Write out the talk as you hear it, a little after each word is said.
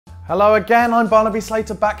Hello again, I'm Barnaby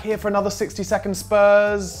Slater back here for another 60-second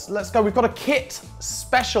Spurs. Let's go, we've got a kit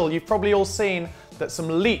special. You've probably all seen that some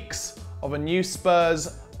leaks of a new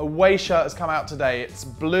Spurs away shirt has come out today. It's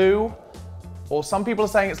blue, or some people are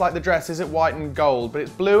saying it's like the dress, is it white and gold? But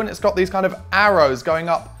it's blue and it's got these kind of arrows going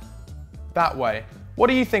up that way. What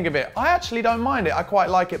do you think of it? I actually don't mind it, I quite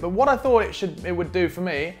like it, but what I thought it would do for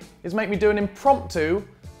me is make me do an impromptu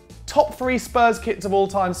top 3 Spurs kits of all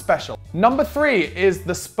time special. Number 3 is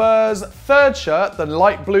the Spurs third shirt, the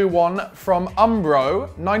light blue one from Umbro,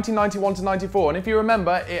 1991 to 94. And if you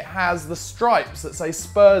remember, it has the stripes that say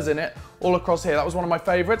Spurs in it all across here. That was one of my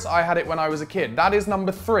favorites. I had it when I was a kid. That is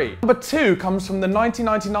number 3. Number 2 comes from the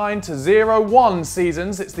 1999 to 01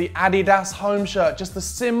 seasons. It's the Adidas home shirt, just the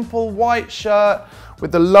simple white shirt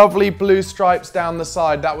with the lovely blue stripes down the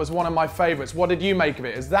side. That was one of my favorites. What did you make of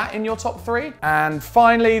it? Is that in your top 3? And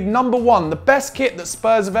finally, number 1, the best kit that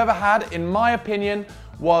Spurs have ever had, in my opinion,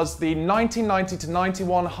 was the 1990 to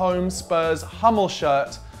 91 home Spurs Hummel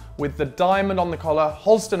shirt with the diamond on the collar,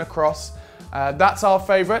 Holston across. That's our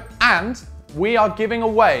favorite, and we are giving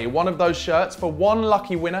away one of those shirts for one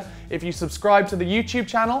lucky winner. If you subscribe to the YouTube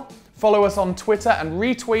channel, follow us on Twitter and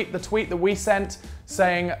retweet the tweet that we sent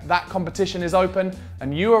saying that competition is open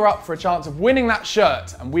and you are up for a chance of winning that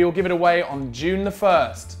shirt, and we will give it away on June the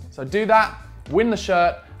 1st. So do that, win the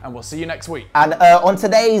shirt, and we'll see you next week. And on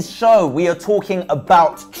today's show, we are talking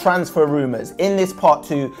about transfer rumours. In this part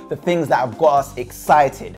 2, the things that have got us excited.